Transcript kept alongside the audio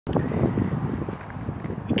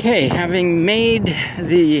Okay, having made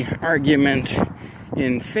the argument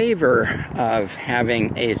in favor of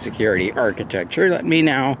having a security architecture, let me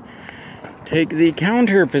now take the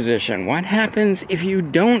counter position. What happens if you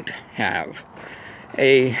don't have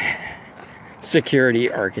a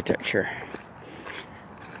security architecture?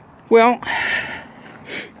 Well,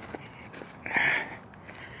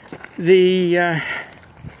 there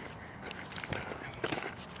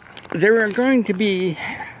are going to be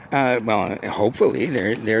hopefully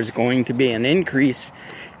there's going to be an increase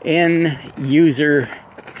in user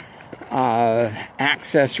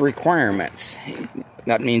access requirements.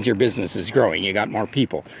 That means your business is growing. You got more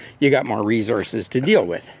people. You got more resources to deal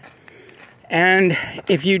with. And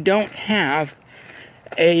if you don't have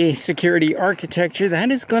a security architecture,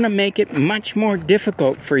 that is going to make it much more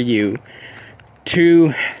difficult for you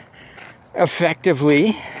to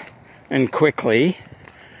effectively and quickly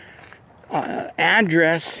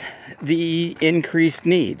address the increased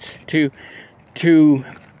needs, to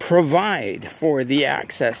provide for the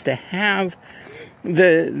access, to have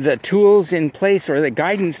the tools in place, or the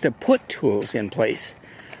guidance to put tools in place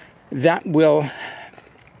that will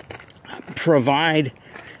provide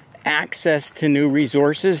access to new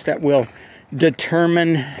resources, that will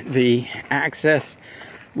determine the access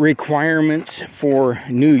requirements for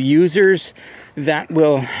new users, that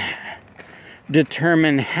will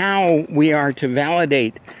determine how we are to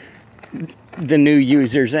validate the new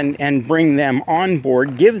users and bring them on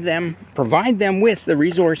board, provide them with the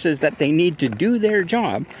resources that they need to do their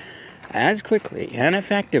job as quickly and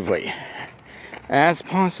effectively as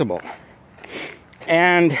possible.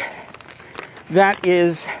 And that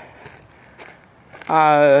is,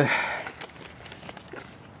 we're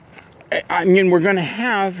going to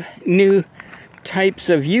have new types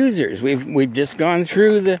of users. We've just gone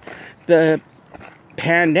through the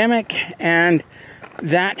pandemic, and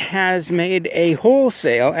that has made a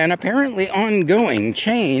wholesale and apparently ongoing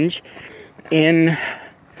change in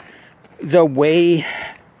the way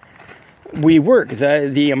we work,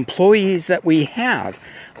 the employees that we have.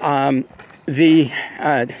 The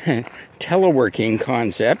teleworking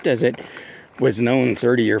concept, as it was known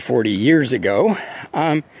 30 or 40 years ago,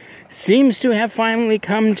 seems to have finally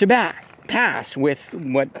come to pass with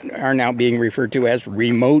what are now being referred to as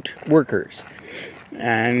remote workers.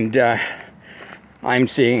 And I'm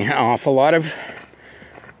seeing an awful lot of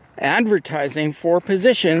advertising for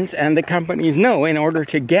positions, and the companies know in order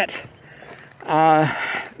to get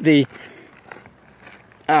the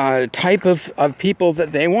type of people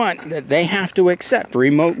that they want, that they have to accept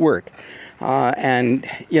remote work. And,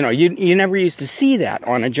 you never used to see that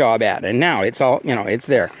on a job ad, and now it's all, it's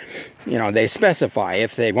there. They specify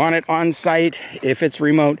if they want it on site, if it's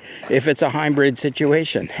remote, if it's a hybrid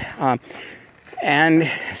situation. And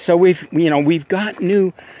so we've got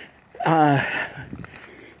new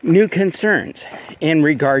concerns in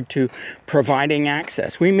regard to providing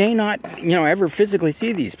access. We may not, ever physically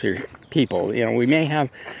see these people. We may have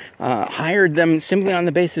hired them simply on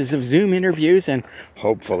the basis of Zoom interviews and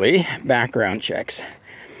hopefully background checks.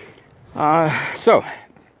 So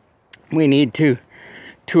we need to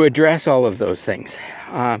address all of those things.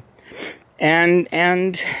 And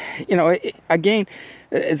again,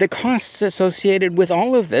 the costs associated with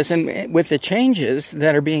all of this and with the changes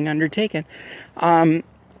that are being undertaken,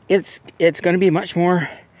 it's going to be much more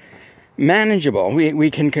manageable.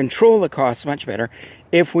 We can control the costs much better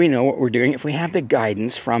if we know what we're doing, if we have the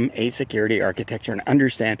guidance from a security architecture and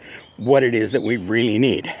understand what it is that we really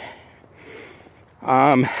need.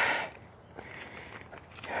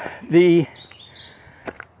 The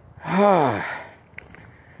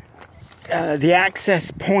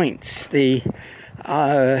access points, the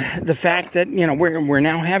fact that we're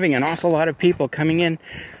now having an awful lot of people coming in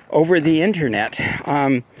over the internet.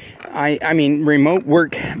 I mean, remote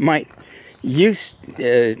work might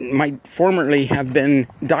formerly have been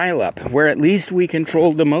dial-up, where at least we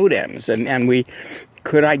controlled the modems and we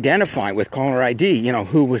could identify with caller ID,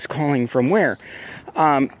 who was calling from where.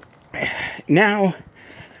 Now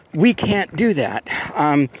we can't do that.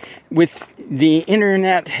 With the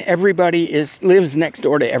internet, everybody lives next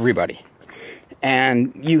door to everybody,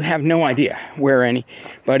 and you have no idea where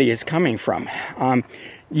anybody is coming from.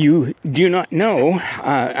 You do not know,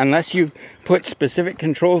 unless you put specific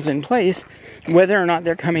controls in place, whether or not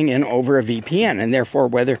they're coming in over a VPN, and therefore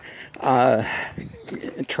whether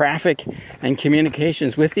traffic and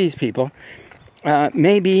communications with these people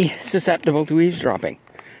may be susceptible to eavesdropping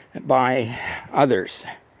by others.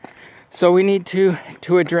 So we need to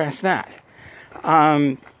address that.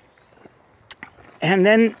 And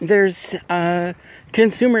then there's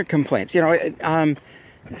consumer complaints.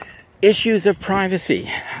 issues of privacy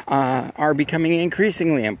are becoming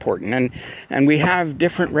increasingly important, and we have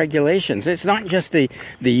different regulations. It's not just the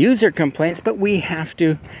user complaints, but we have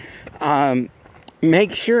to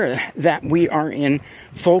make sure that we are in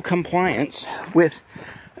full compliance with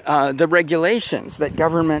the regulations that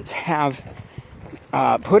governments have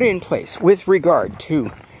put in place with regard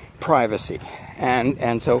to privacy.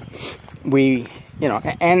 And so we,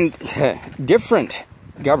 and different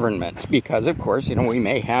governments, because of course, we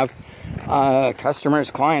may have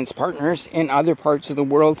customers, clients, partners in other parts of the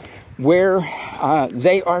world where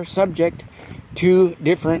they are subject to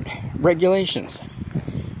different regulations.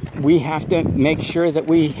 We have to make sure that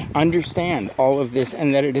we understand all of this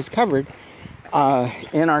and that it is covered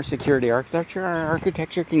in our security architecture. Our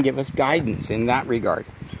architecture can give us guidance in that regard.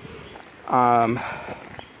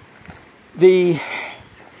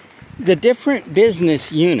 The different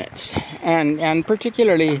business units, and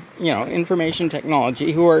particularly, information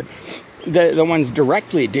technology, who are the ones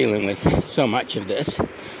directly dealing with so much of this,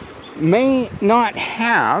 may not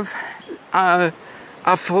have a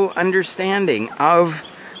full understanding of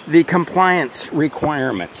the compliance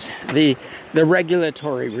requirements, the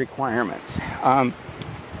regulatory requirements,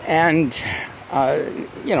 and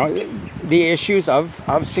the issues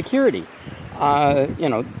of security.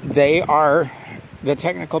 They are the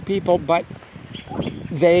technical people, but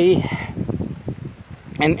they,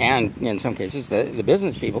 and in some cases the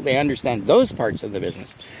business people, they understand those parts of the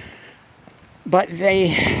business. But they,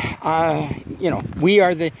 we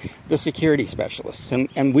are the security specialists,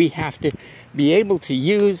 and we have to be able to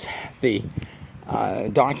use the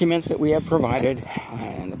documents that we have provided,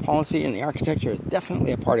 and the policy and the architecture is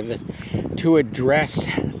definitely a part of this, to address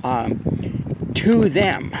to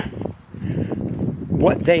them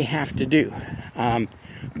what they have to do,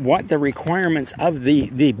 what the requirements of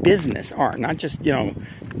the business are. Not just,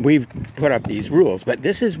 we've put up these rules, but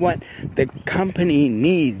this is what the company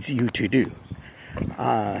needs you to do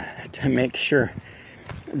to make sure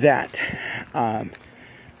that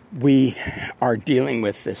we are dealing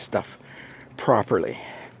with this stuff properly.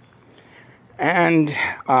 And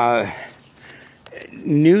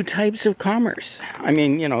new types of commerce. I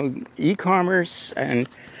mean, e-commerce and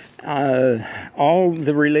all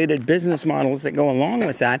the related business models that go along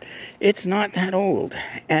with that, it's not that old.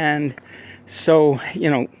 And so,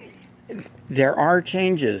 there are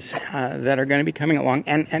changes that are going to be coming along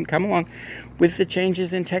and come along with the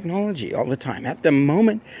changes in technology all the time. At the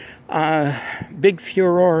moment, big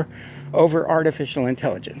furor over artificial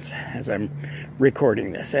intelligence as I'm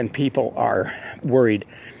recording this, and people are worried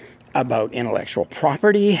about intellectual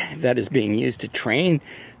property that is being used to train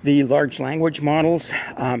the large language models,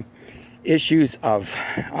 issues of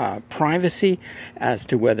privacy as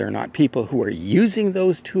to whether or not people who are using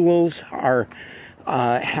those tools are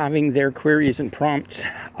having their queries and prompts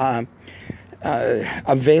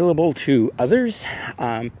available to others,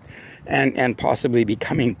 and possibly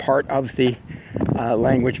becoming part of the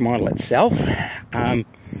language model itself.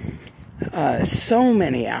 So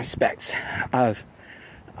many aspects of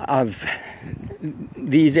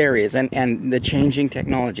these areas and the changing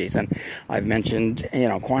technologies. And I've mentioned,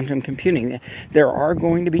 quantum computing. There are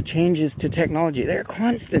going to be changes to technology. There are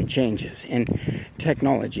constant changes in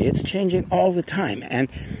technology. It's changing all the time. And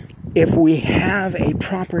if we have a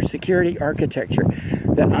proper security architecture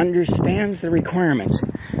that understands the requirements,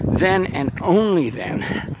 then and only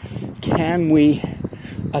then can we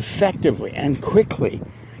effectively and quickly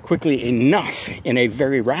enough in a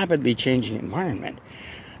very rapidly changing environment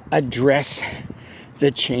address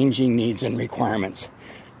the changing needs and requirements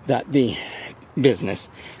that the business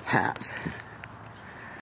has.